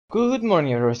Good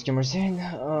morning, Heroes gamers, and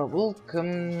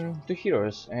welcome to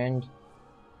Heroes. And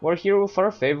we're here with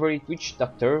our favorite witch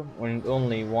doctor, and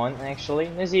only one actually,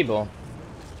 Nazeebo.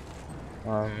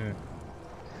 Um,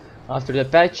 After the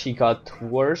patch, he got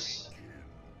worse.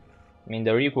 I mean,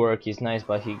 the rework is nice,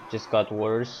 but he just got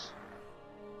worse.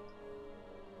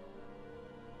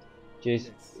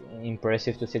 Just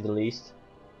impressive to say the least.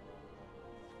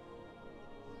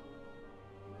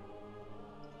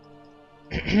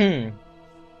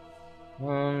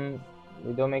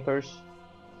 Widowmakers.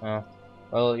 Uh,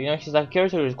 well, she's like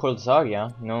character is called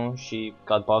Zarya. She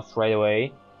got buffed right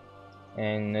away.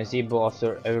 And Nazeebo,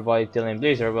 after everybody telling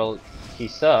Blizzard, well, he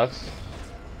sucks.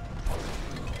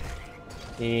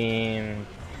 He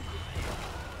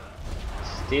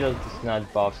still is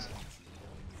not buffed.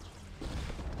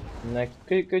 Like,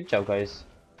 good job, guys.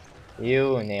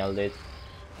 You nailed it.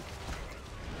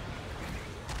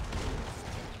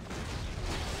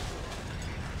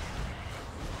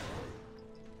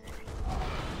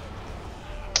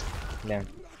 Damn.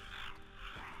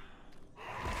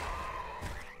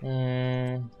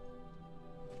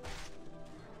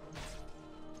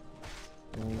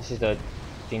 This is the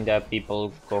thing that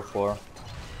people go for.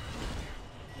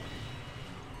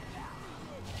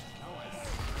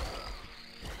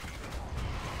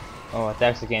 Oh,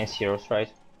 attacks against heroes,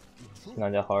 right? It's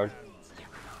not that hard.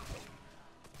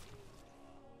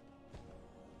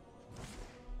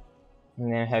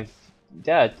 And then have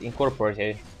that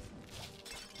incorporated.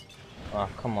 Oh,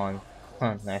 come on.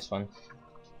 Huh, nice one.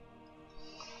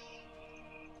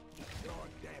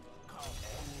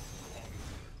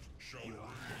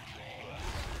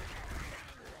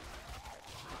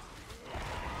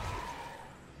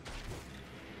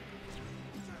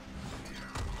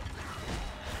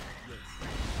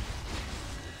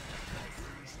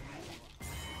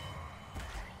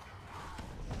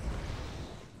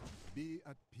 Be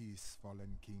at peace,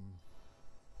 fallen king.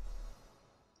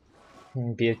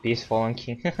 Be at peace, fallen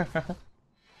king.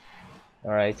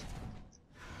 Alright.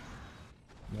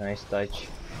 Nice touch.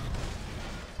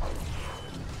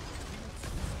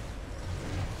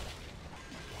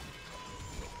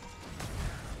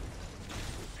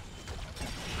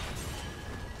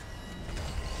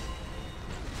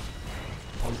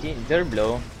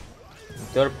 Durblo.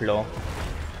 Durplo.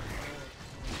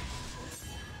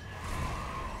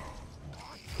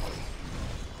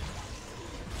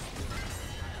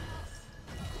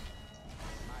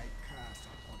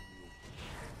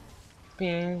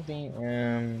 Bing,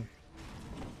 bing,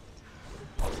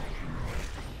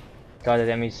 God, the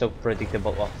damage is so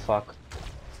predictable. Oh, fuck.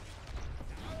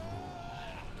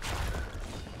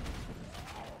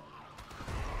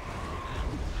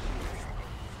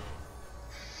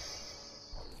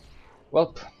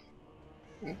 Welp.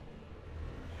 That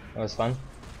was fun.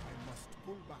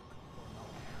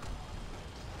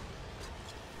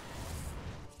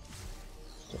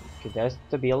 Okay, that's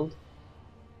the build.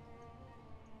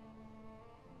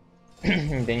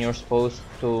 Then you're supposed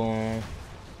to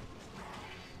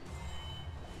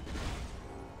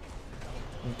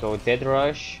go Dead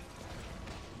Rush,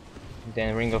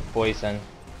 then Ring of Poison.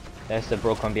 That's the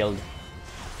broken build.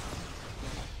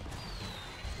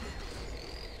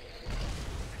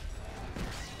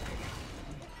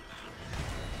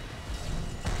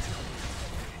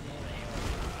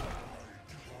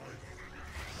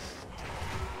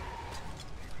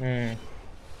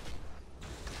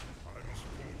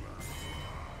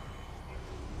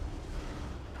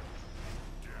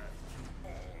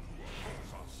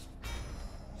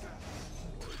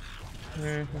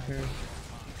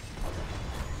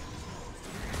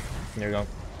 There you go.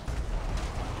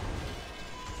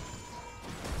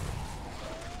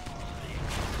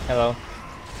 Hello.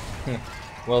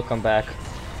 Welcome back.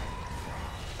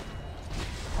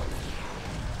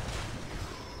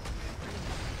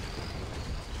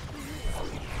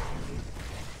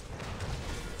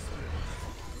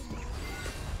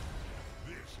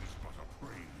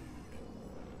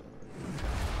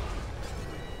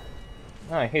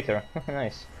 Oh, I hit her.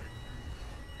 Nice.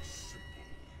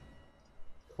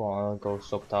 Well, I'll go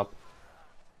soak top.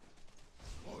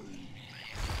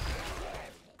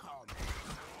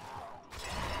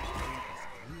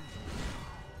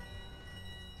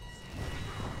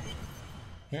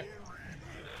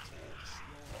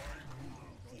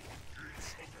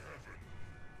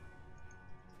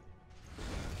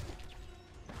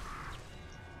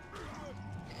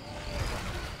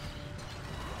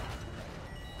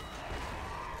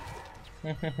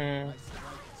 I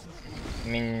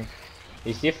mean,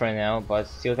 it's different now, but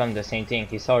still kind of the same thing.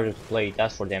 He's harder to play,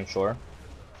 that's for damn sure.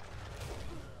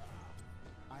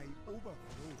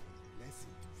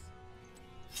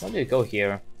 How do you go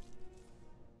here?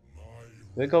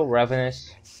 We go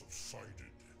Ravenous.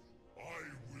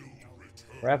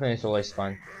 Ravenous is always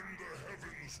fun.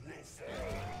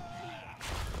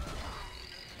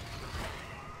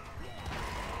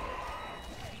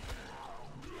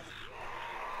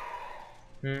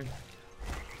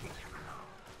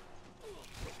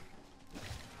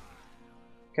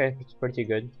 Okay, it's pretty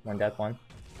good on that one.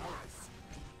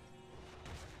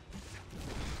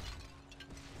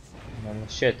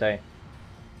 Shit, I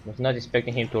was not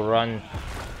expecting him to run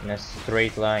in a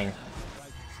straight line.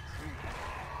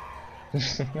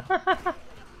 I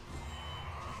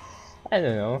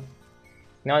don't know.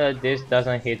 Now that this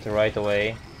doesn't hit right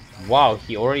away. Wow,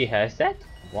 he already has that?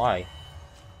 Why?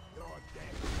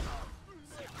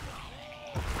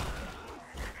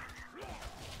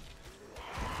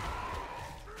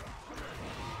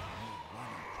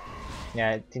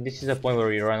 Yeah, I think this is the point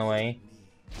where you run away.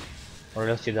 Or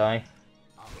else you die.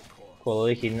 Cool,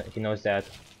 at least he knows that.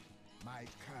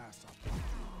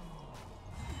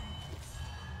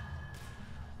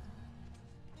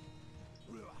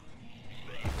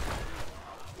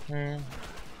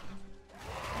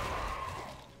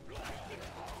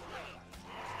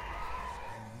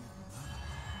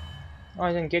 Oh,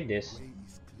 I didn't get this.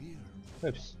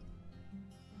 Oops.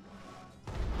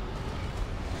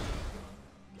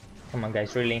 Come on,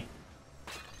 guys, really?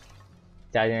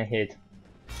 That didn't hit.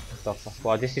 What the fuck?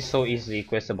 Wow, this is so easily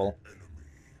questable.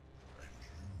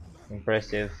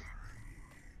 Impressive.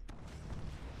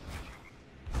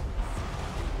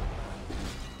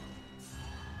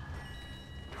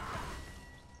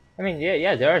 I mean,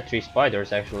 yeah, there are 3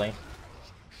 spiders actually.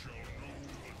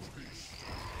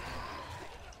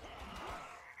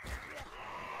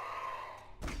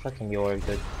 Fucking you are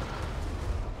good.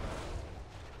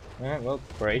 Yeah, well,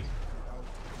 great.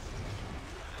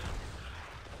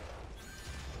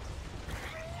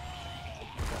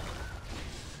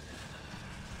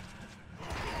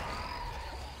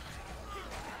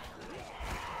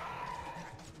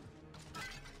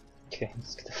 Okay,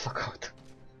 let's get the fuck out.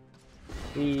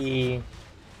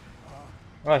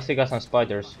 Oh, I still got some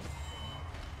spiders.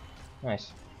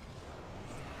 Nice.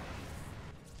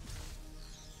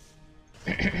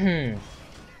 I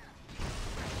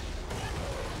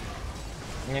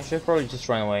should probably just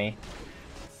run away.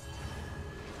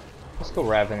 Let's go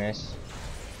Ravenous.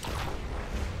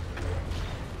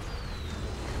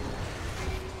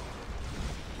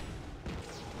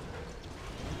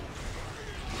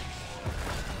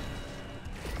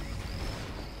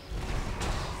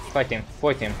 Fight him,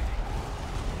 fight him.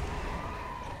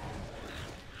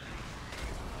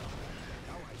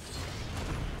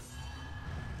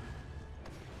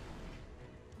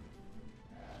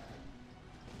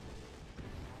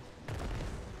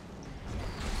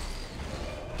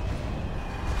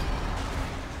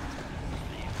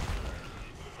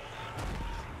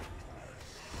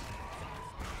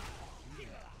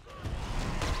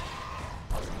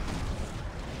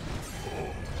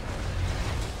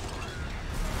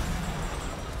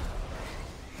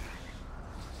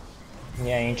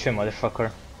 Yeah, ain't you,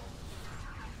 motherfucker.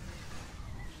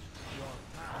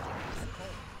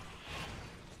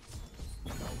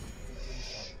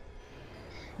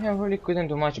 Yeah, I really couldn't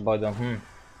do much about them,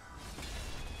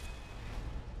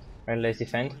 Alright, let's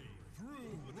defend.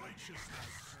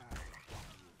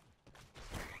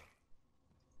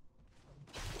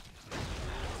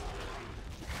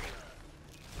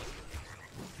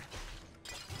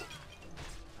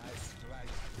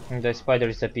 And the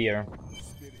spiders disappear.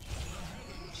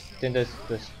 I think that's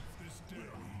the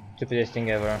stupidest thing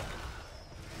ever.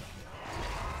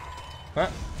 Huh?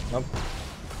 Nope.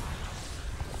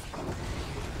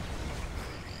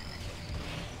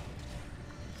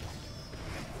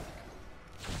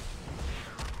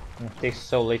 It takes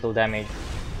so little damage.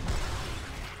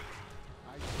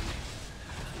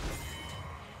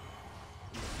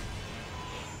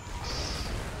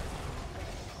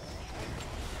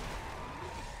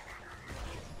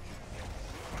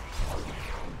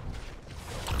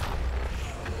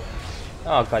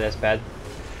 Oh god, that's bad.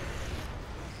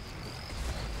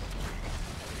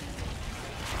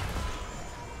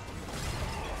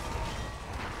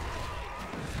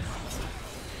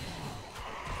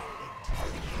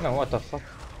 No, what the fuck?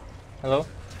 Hello?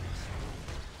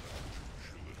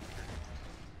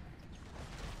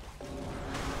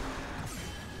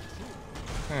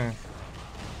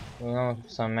 You know,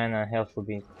 some mana health would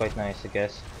be quite nice, I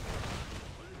guess.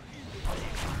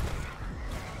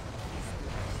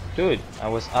 Dude, I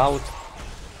was out.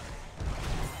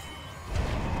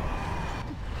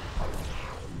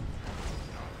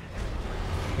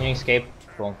 Can you escape?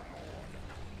 Cool.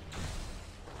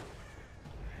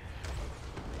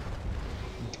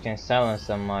 can silence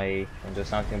them, I can do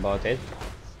something about it.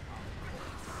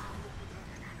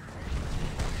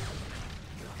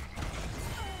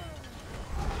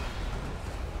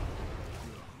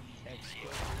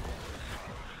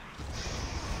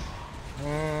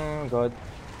 God.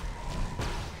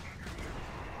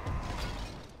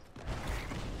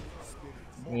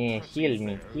 Yeah, heal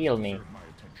me, heal me.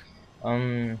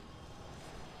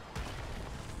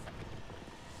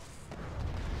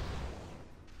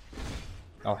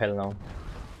 Oh hell no.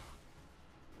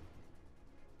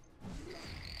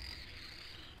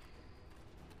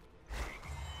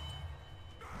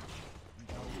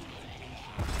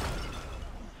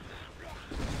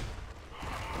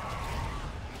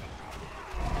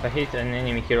 If I hit an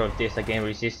enemy hero of this, I gain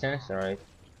resistance, alright.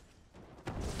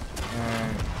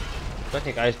 I don't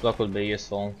think ice block would be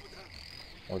useful.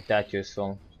 Or that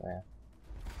useful, so yeah.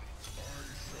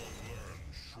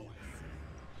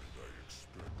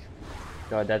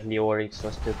 God, that Leorix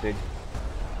was stupid.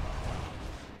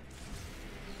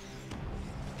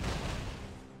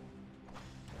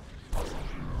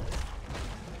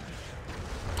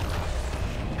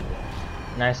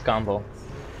 Nice combo.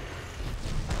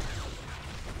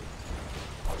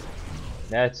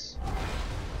 That's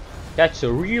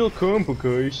a real combo,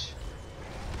 guys.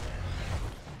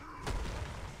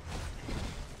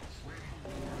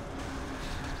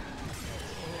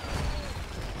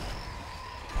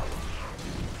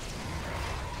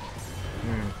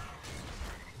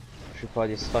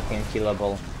 Tripod is fucking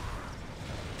killable.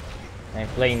 I'm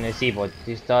playing Nazeebo.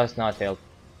 This does not help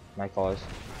my cause.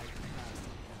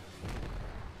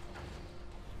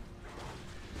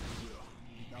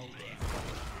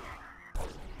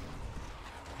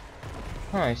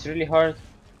 Huh, it's really hard.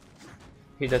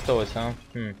 Hit the toes, huh?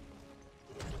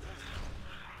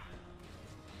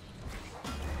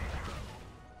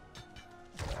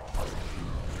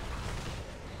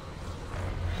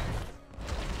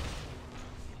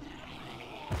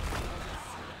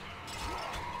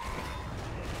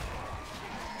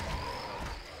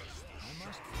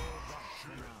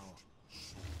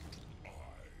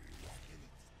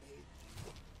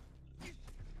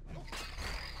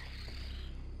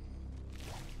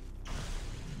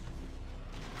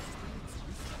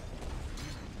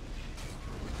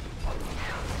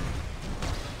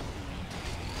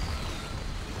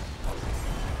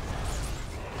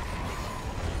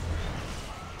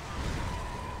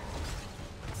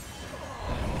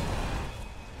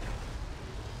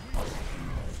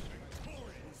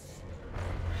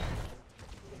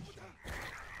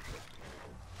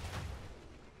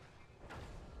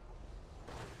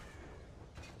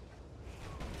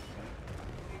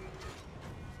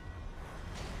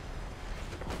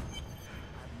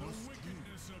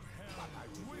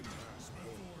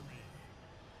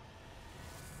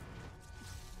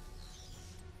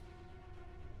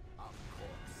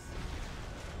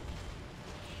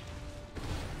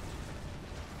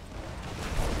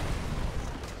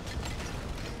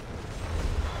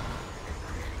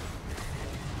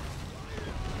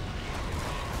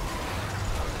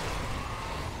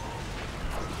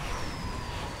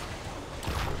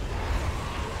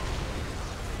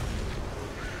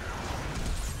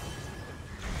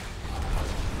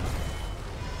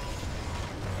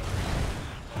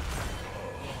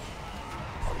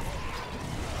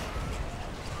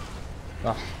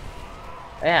 Oh.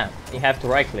 Yeah, you have to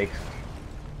right click.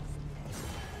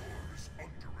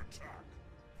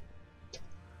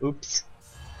 Oops.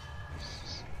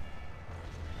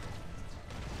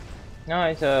 No,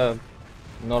 it's a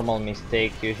normal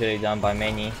mistake usually done by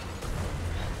many.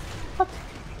 What?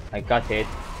 I got it,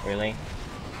 really.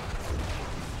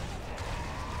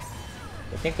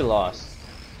 I think we lost.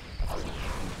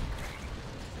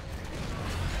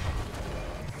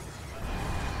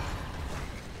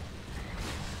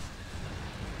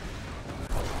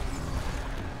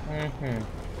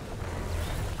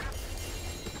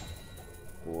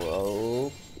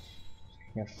 Whoa.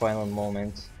 Your final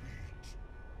moment.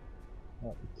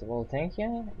 Well, thank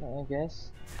you, I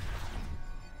guess.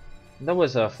 That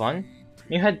was fun.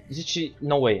 You had literally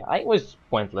no way. I was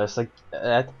pointless like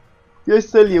that.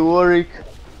 Guess Warwick.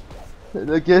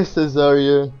 I guess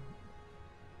Azaria.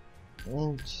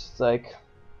 Just like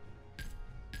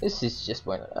this is just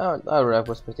pointless. Our rap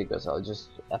was pretty good. So I'll just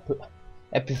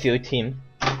vote him.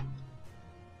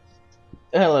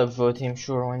 I'll vote him.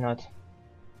 Sure, why not?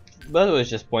 But it was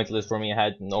just pointless for me. I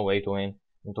had no way to win,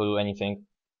 to do anything.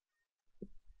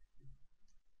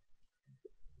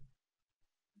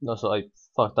 Also, I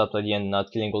fucked up at the end,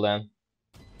 not killing Gul'dan.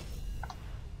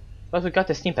 But we got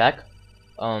the Steam Pack.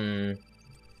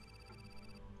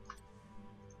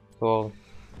 So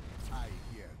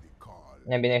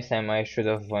Maybe next time I should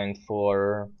have went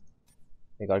for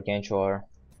the Gargantuar.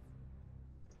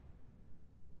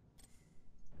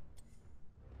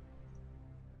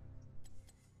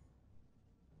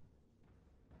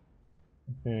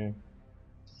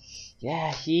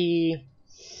 Yeah, he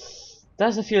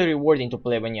doesn't feel rewarding to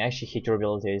play when you actually hit your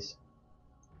abilities.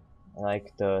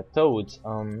 Like the Toad.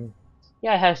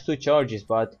 Yeah, it has 2 charges,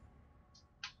 but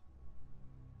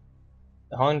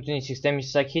 126 damage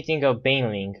is like hitting a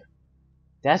Baneling.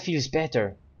 That feels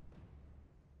better.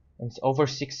 It's over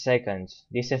 6 seconds.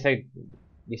 This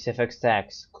effect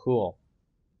stacks. Cool.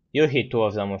 You hit 2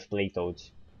 of them with Play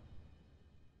Toads.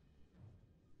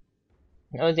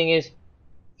 The only thing is,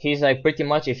 he's like pretty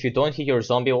much if you don't hit your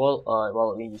zombie wall,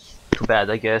 well, it's too bad,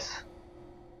 I guess.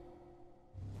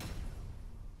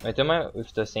 Wait, am I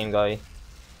with the same guy?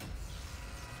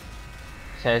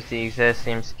 Has the exact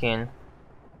same skin.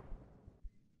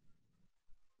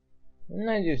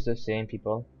 Not use the same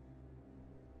people.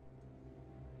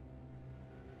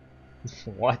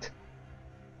 What?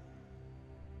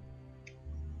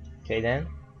 Okay then.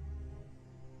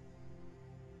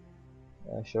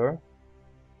 Sure.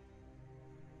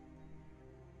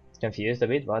 Confused a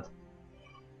bit, but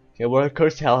okay,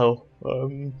 workers, hello.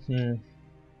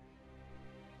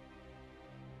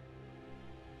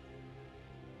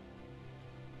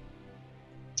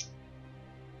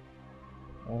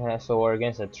 So we're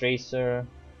against a tracer.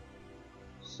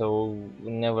 So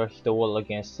we never hit the wall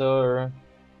against her.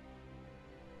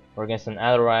 Or against an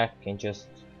Alarak can just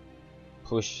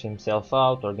push himself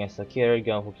out, or against a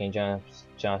Kerrigan who can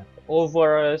jump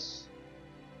over us.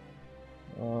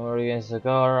 Or against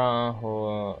Zagara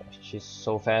who she's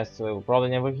so fast so will probably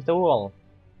never hit the wall.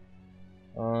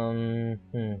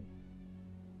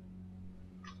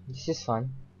 This is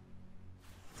fun.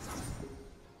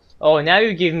 Oh, now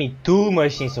you give me 2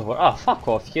 machines of war. Oh, fuck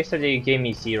off. Yesterday you gave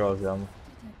me 0 of them.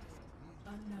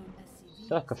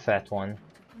 Suck a fat one.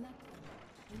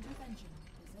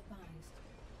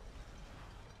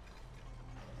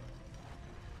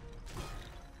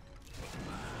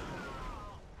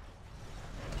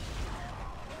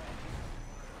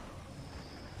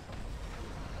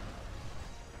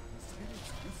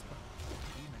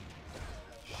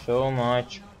 So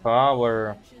much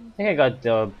power. I think I got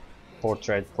the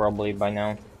portrait probably by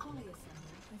now.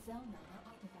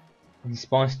 It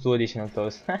spawns 2 additional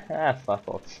toes. Haha, fuck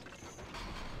off.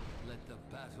 Let the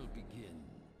battle begin.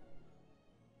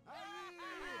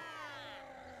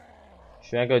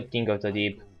 Should I go think of the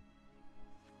deep?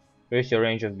 Increase your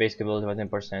range of basic ability by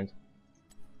 10%.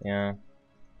 Yeah.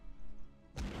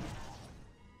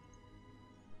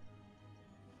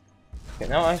 Okay,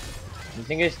 now the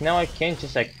thing is, now I can't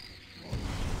just like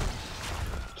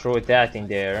throw that in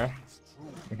there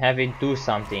and have it do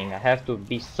something. I have to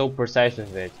be so precise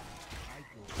with it.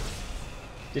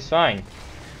 It's fine.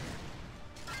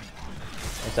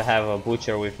 As I have a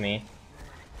butcher with me.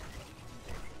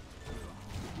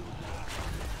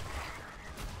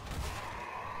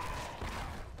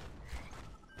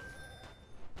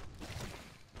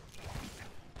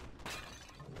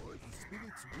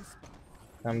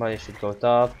 Somebody should go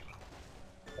top.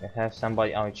 I have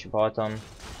somebody out bottom.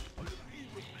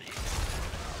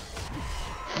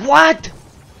 What?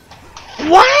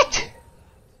 What?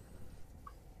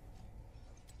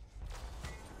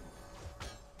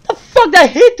 The fuck that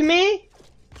hit me?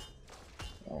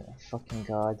 Oh my fucking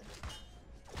god.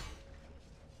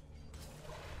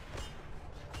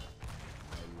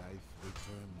 My life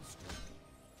returns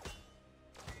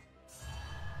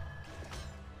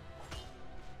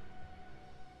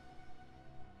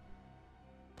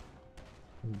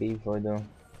to me. Big voodoo.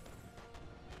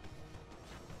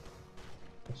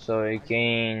 So I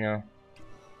gain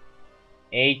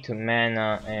 8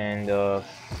 mana and 8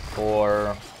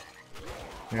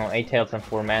 health and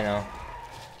 4 mana.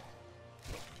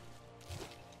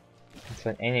 If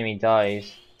an enemy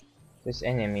dies, this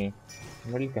enemy,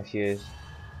 I'm really confused.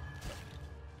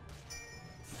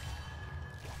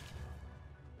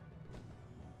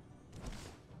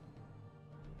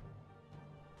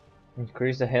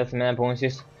 Increase the health mana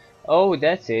bonuses. Oh,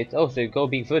 that's it. Oh, so you go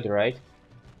big food, right?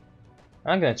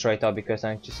 I'm gonna try it out because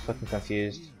I'm just fucking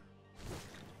confused.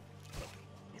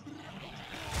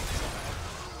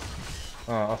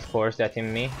 Oh, of course, that hit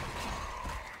me.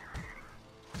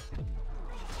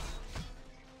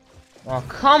 Oh,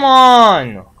 come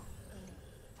on!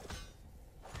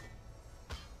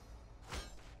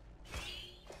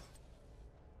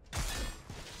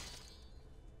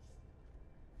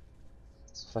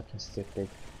 It's fucking stupid.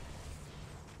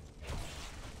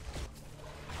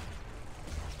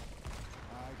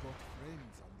 I got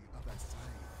friends on the other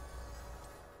side.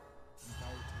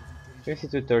 Without hesitation. 50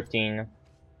 to 13.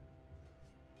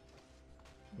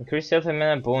 Increase health and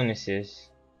mana bonuses.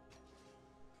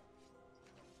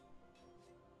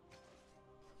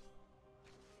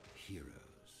 Heroes,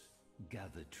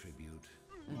 gather tribute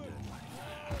and earn my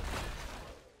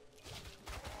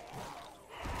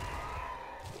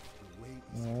The way is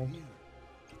clear.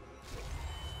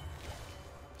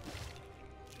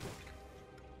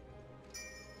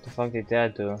 What the fuck did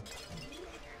that do?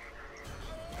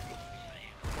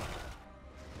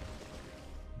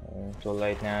 Too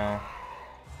late now.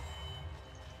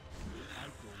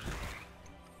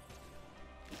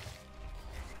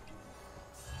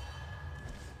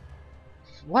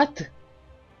 What?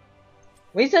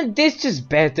 Isn't this just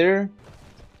better?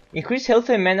 Increase health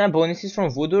and mana bonuses from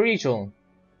Voodoo Ritual.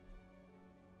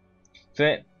 If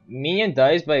a minion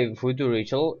dies by Voodoo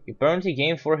Ritual, you permanently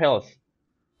gain 4 health.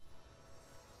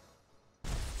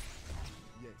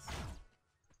 Yes.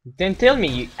 Then tell me,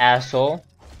 you asshole.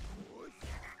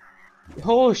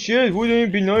 Oh shit, wouldn't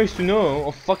it be nice to know?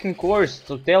 Of fucking course,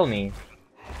 so tell me.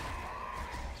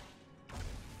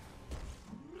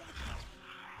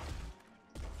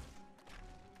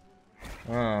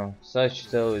 Oh, such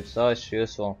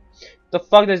useful. The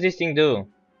fuck does this thing do?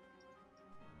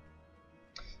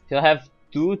 So I have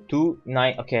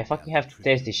 2298. Okay, I fucking have to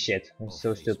test this shit. I'm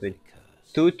so stupid.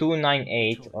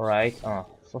 2298. Alright. Oh,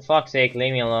 for fuck's sake,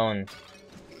 leave me alone.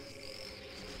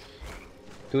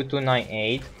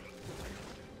 2298.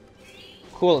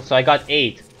 Cool. So I got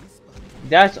 8.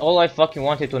 That's all I fucking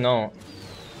wanted to know.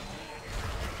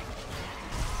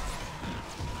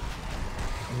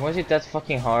 Was it that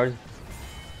fucking hard?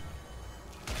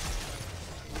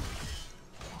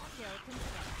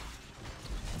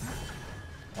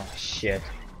 Oh shit.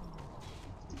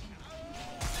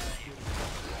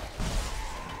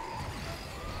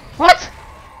 What?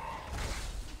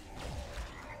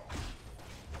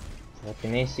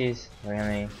 Telekinesis?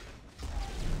 Really?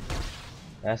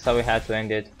 That's how we had to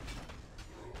end it.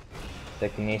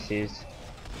 Telekinesis.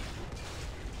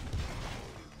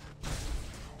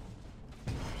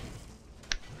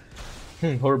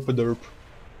 Herpaderp.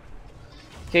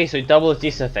 Okay, so it doubles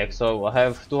this effect, so I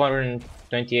have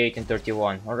 228 and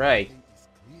 31. Alright.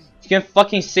 You can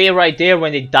fucking say right there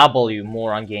when they double you,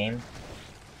 moron game.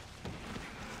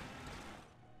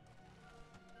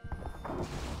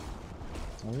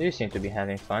 Well, you seem to be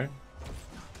having fun.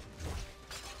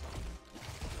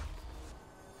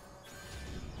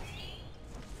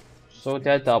 So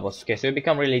that doubles. Okay, so you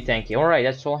become really tanky. Alright,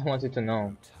 that's all I wanted to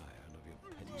know.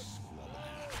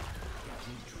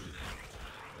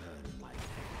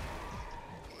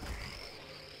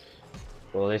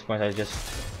 Well, at this point I just...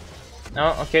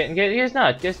 No, okay, guess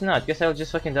not, guess I'll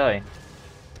just fucking die.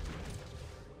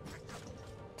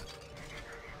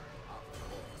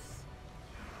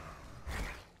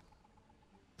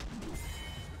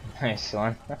 Nice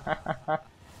one.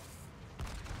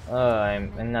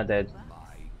 I'm not dead.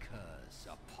 my curse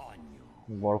upon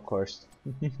you. War cursed.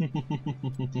 I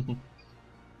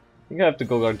think I have to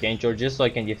go Gargantuar just so I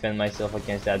can defend myself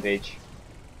against that bitch.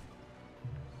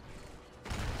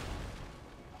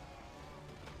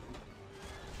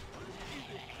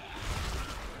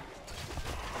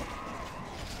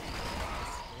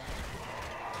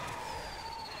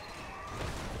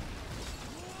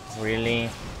 Really?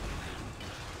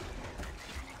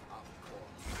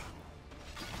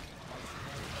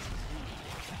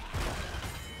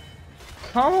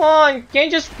 Come on, you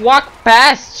can't just walk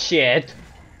past shit.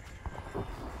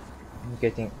 I'm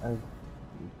getting... oh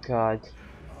god.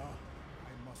 I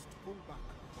must pull back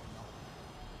for now.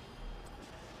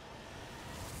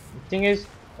 The thing is,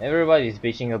 everybody's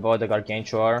bitching about the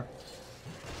Gargantuar.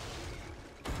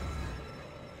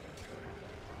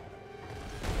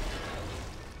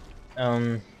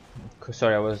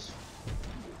 Sorry, I was...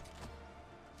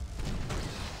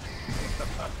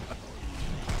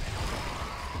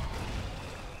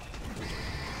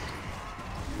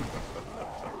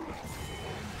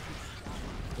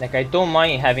 Like, I don't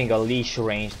mind having a leash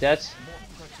range. That's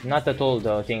not at all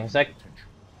the thing. It's like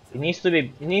it needs to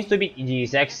be the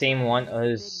exact same one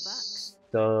as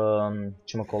the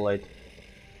whatchamacallit,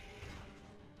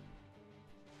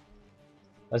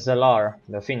 as Zalar,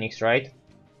 the Phoenix, right?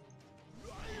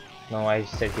 No, I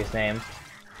said his name.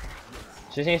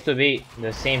 Just needs to be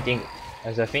the same thing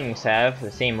as the Phoenix have,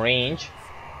 the same range.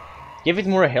 Give it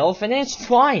more health and then it's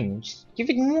fine. Just give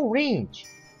it more range.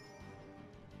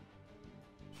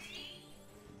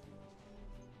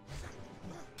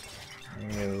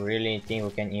 You really think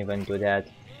we can even do that?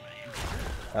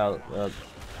 Well,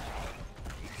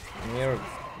 you're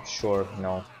sure?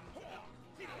 No.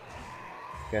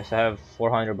 Guess I have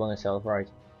 400 bonus health, right?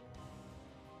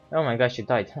 Oh my gosh, she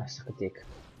died. Suck a dick.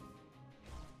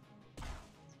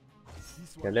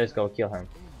 This Okay, one let's go kill him.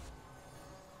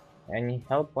 Any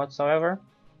help whatsoever?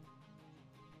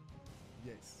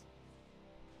 yes.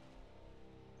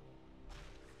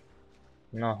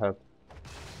 No help.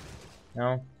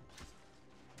 No.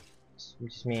 It's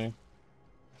just me.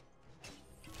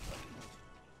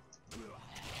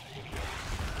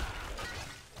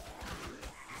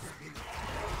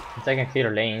 I can clear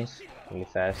lanes really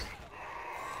fast.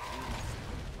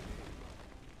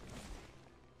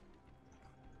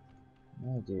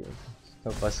 Oh dude.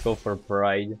 So let's go for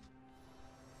Pride.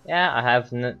 Yeah, I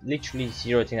have literally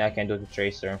zero thing I can do to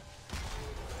Tracer.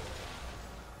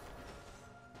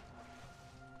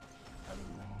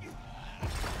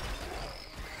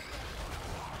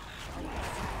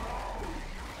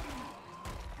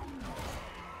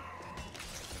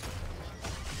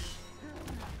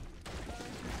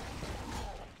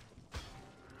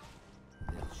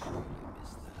 They'll surely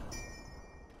miss that.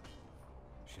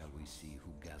 Shall we see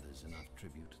who gathers enough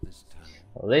tribute this time?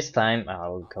 Well, this time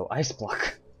I'll go Ice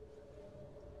Block.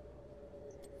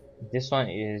 This one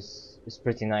is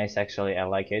pretty nice actually, I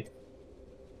like it.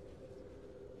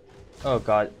 Oh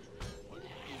god.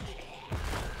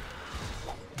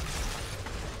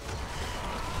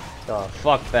 The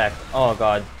fuck back. Oh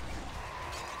god.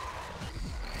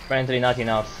 Apparently not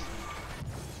enough.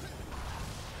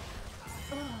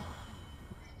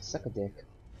 Suck a dick.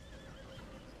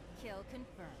 Kill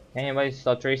confirmed. Anybody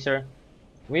saw Tracer?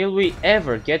 Will we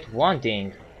ever get one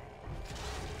thing?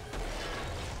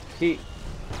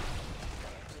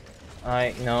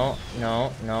 No,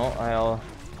 I'll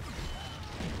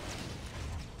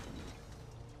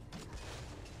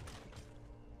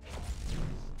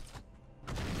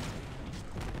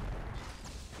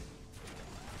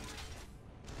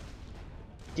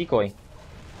decoy.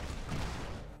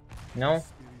 No?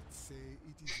 Spirits say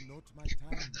it is not my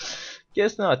time.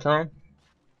 Guess not, huh?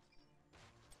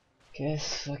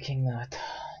 Guess fucking not.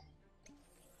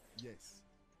 Yes.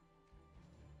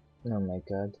 Oh my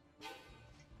god.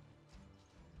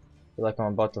 Feel like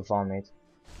I'm about to vomit.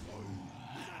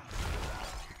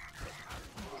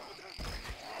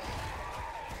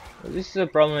 This is the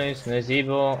problem is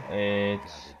Nazeebo,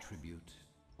 it's Gather tribute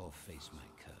or face my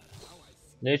curse.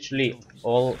 literally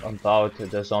all about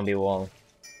the zombie wall.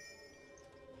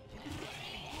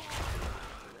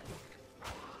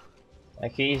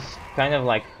 Like he's kind of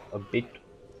like a bit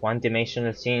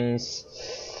one-dimensional since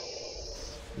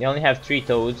you only have 3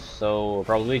 toads, so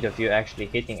probability of you actually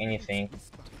hitting anything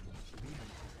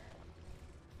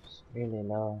is really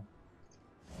low.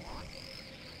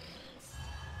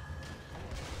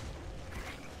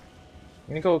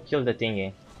 Let me go kill the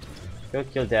thingy. Go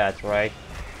kill that, right?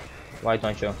 Why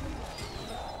don't you?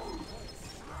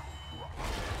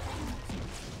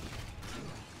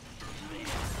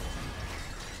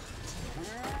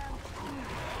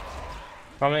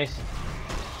 Problem is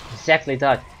exactly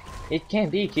that. It can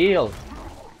be killed.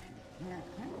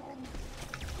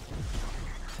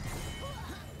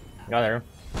 Got her.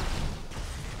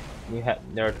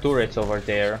 There are turrets over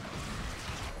there.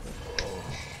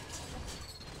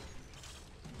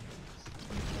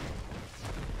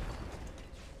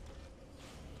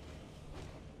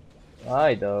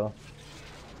 Why though?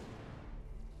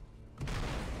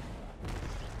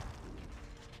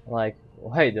 Like,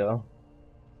 why though?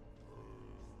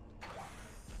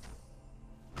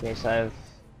 Okay, so I have...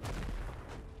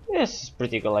 Yes, it's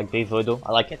pretty good, like Big Voodoo,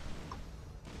 I like it.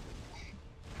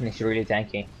 And it's really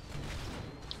tanky.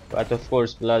 But of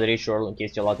course, Blood Ritual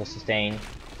gives you a lot of sustain.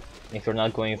 If you're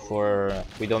not going for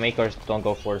Widowmakers, don't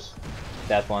go for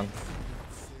that one.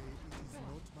 Say it is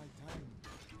not my time.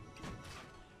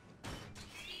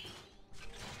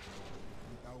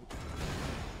 Without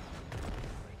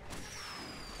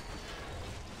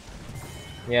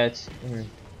Yeah, it's...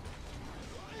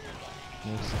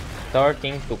 I'm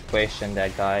starting to question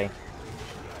that guy.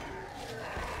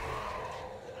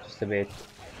 Just a bit.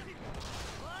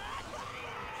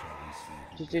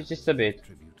 Just a bit.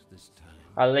 Tribute this time.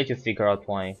 I'll let you figure out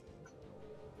why.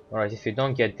 Alright, if you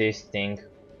don't get this thing,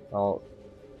 well...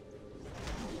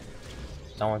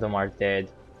 Some of them are dead.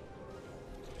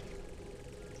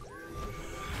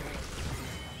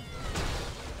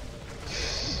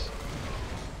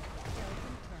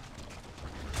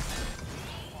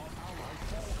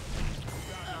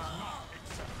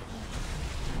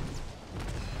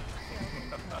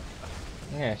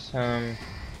 Yes,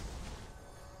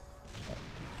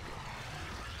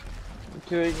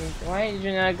 dude, why did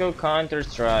you not go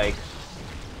Counter-Strike?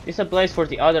 This applies for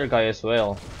the other guy as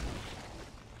well.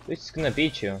 Which is gonna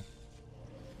beat you?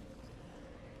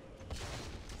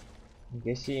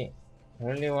 I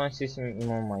Really wants this.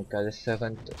 Oh my god, a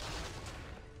second.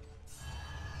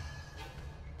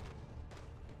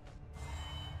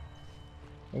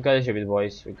 We got it, stupid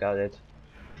boys. We got it.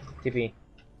 TP.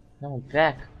 No,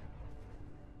 back.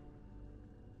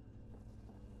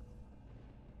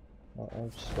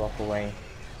 I'll just walk away.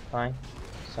 Fine.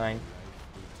 Sign.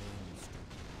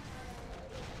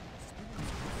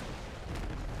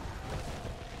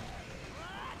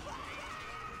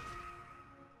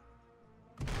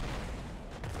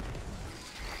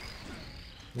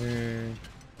 Hmm.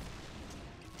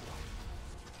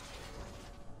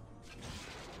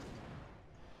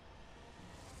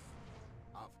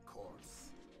 Of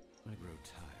course. I grow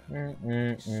tired.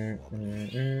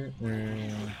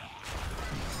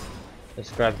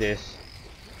 Let's grab this.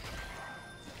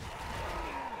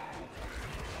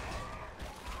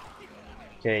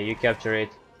 Okay, you capture it.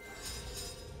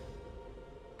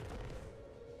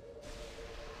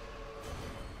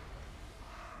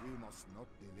 We must not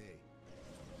delay.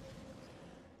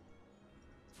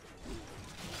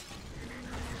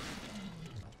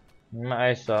 My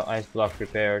ice block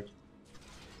prepared.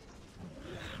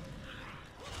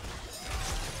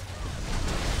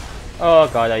 Oh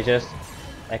god, I just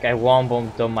I one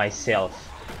bombed on myself.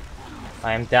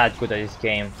 I am that good at this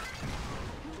game.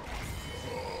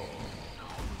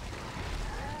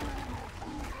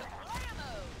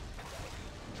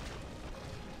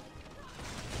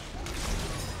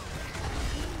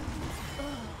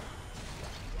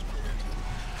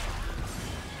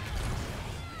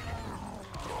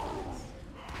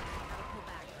 Pull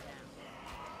back for now.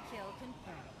 Kill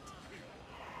confirmed.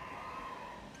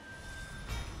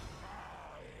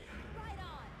 Right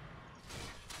on.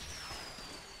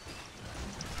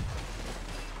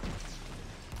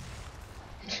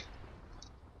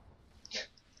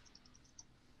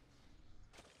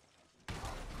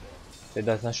 It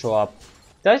does not show up.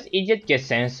 Does idiot get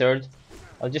censored?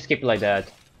 I'll just keep it like that.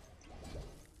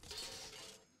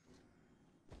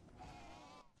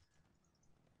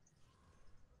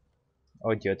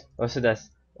 Idiot. Also that's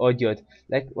idiot.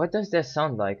 Like what does that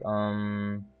sound like?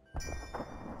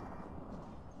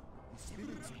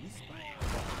 Spirits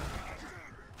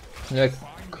whisper.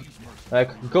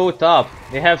 Like go top.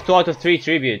 They have 2 out of 3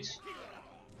 tributes.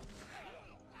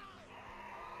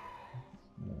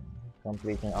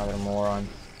 Completing other moron.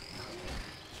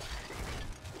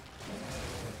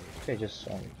 Okay, just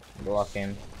block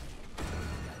him.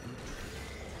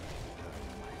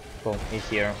 Cool, he's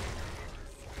here.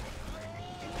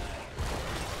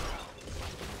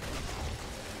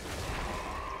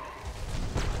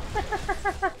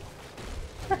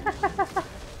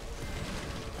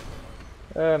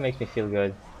 Makes me feel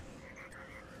good.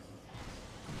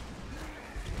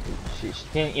 She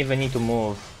didn't even need to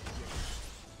move.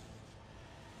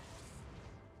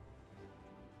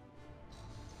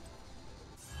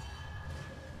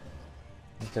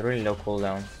 It's a really low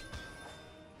cooldown.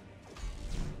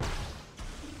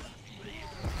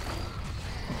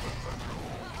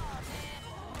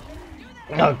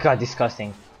 Oh god,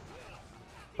 disgusting.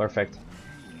 Perfect.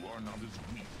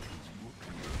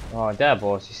 Oh, that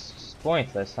boss is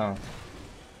pointless, huh?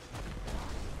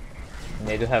 And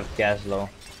they do have gas low.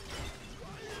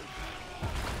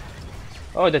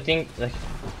 Oh, the thing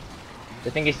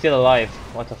is still alive.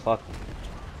 What the fuck?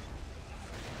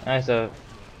 That's a.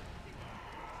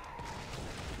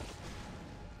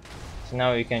 So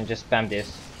now you can just spam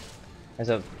this as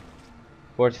a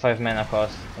 45 mana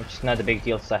cost, which is not a big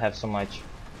deal since I have so much.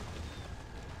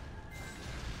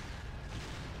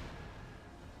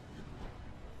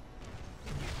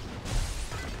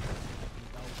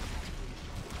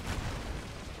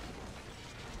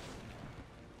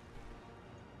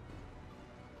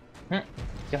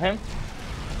 Kill him.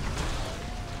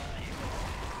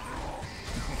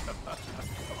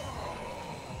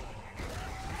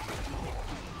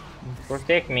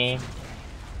 Protect me.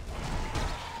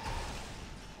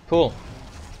 Cool.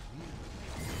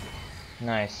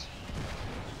 Nice.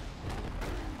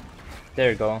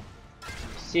 There you go.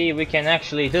 See, we can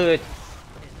actually do it.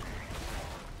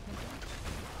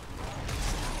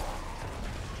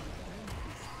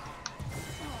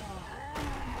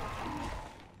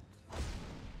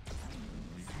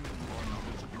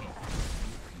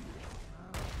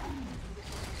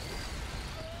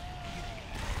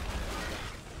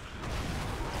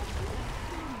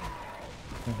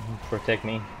 Protect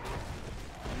me.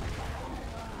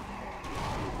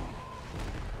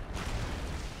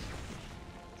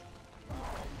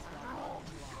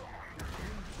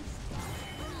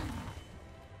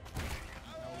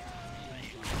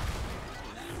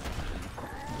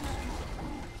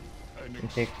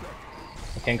 We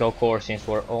can go core since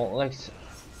we're all like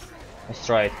Let's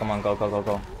try it. Come on, go, go, go,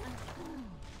 go.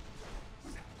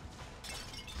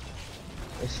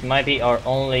 This might be our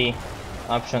only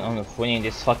option on winning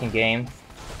this fucking game.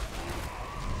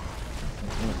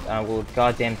 I will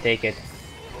goddamn take it.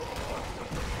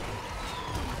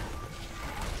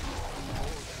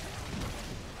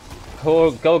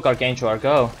 Go, Gargantua,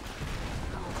 go.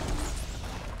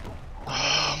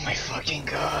 Oh my fucking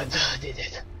god, did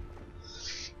it.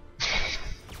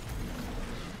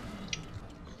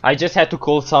 I just had to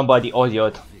call somebody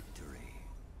idiot.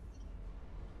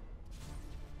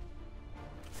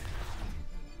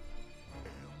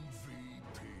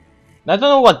 I don't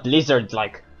know what Blizzard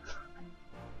like.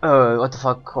 What the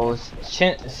fuck calls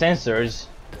sensors?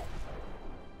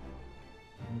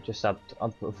 Just up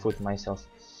foot myself.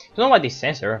 Don't know what they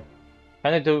censor.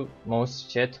 Kinda do most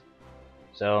shit.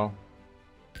 So,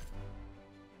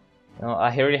 you know,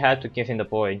 I really had to give him the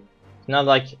point. It's not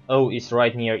like O is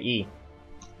right near E.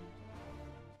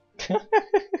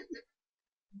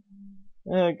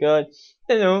 Oh god,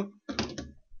 you know,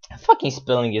 fucking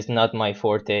spelling is not my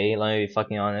forte. Let me be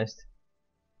fucking honest.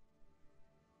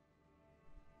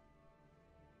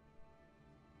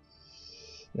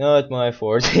 Not my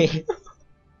forte.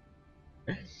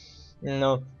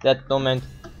 No, that comment.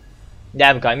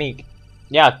 That got me.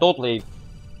 Yeah, totally.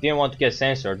 Didn't want to get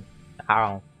censored.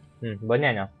 Ow.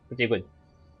 Banana. Pretty good.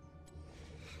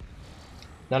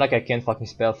 Not like I can't fucking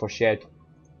spell for shit.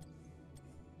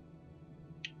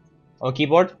 On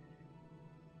keyboard,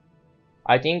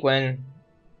 I think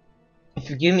if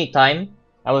you give me time,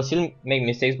 I will still make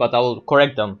mistakes, but I will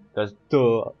correct them because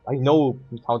I know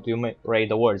how to write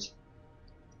the words.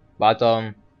 But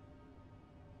I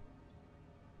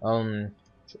want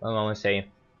to say,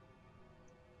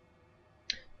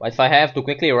 but if I have to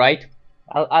quickly write,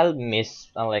 I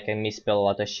misspell a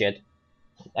lot of shit.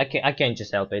 I can't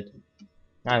just help it.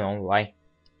 I don't know why.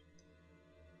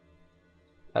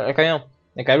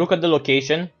 Like I look at the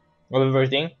location of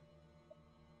everything,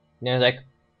 then like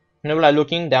whenever I'm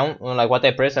looking down on like what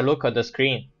I press, I look at the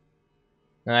screen,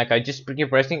 and like I just keep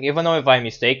pressing, even though if I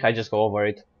mistake, I just go over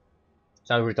it. It's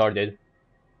not retarded.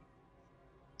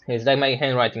 It's like my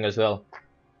handwriting as well.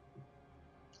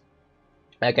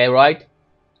 Like I write,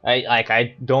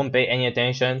 I don't pay any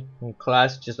attention in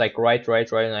class, just like write,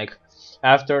 and like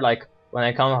after like when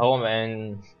I come home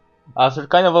and after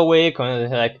kind of a week, when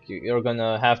like you're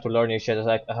gonna have to learn your shit, it's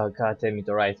like, oh god, tell me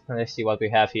to write. Let's see what we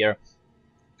have here.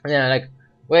 And then I'm like,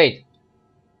 wait,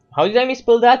 how did I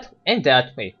misspell that and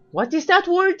that? Wait, what is that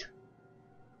word?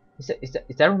 Is that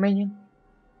Romanian?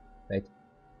 Wait,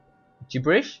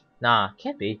 gibberish? Nah,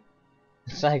 can't be.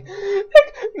 It's like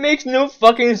makes no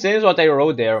fucking sense what I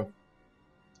wrote there.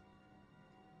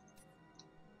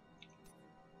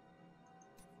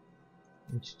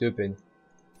 It's stupid.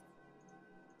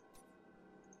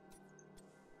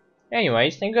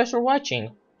 Anyways, thank you guys for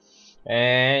watching,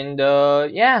 and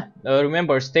yeah,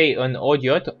 remember, stay on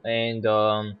audio,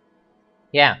 and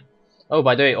yeah. Oh,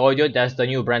 by the way, audio, that's the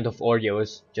new brand of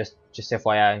Oreos. Just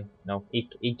FYI, no,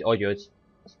 eat Oreos.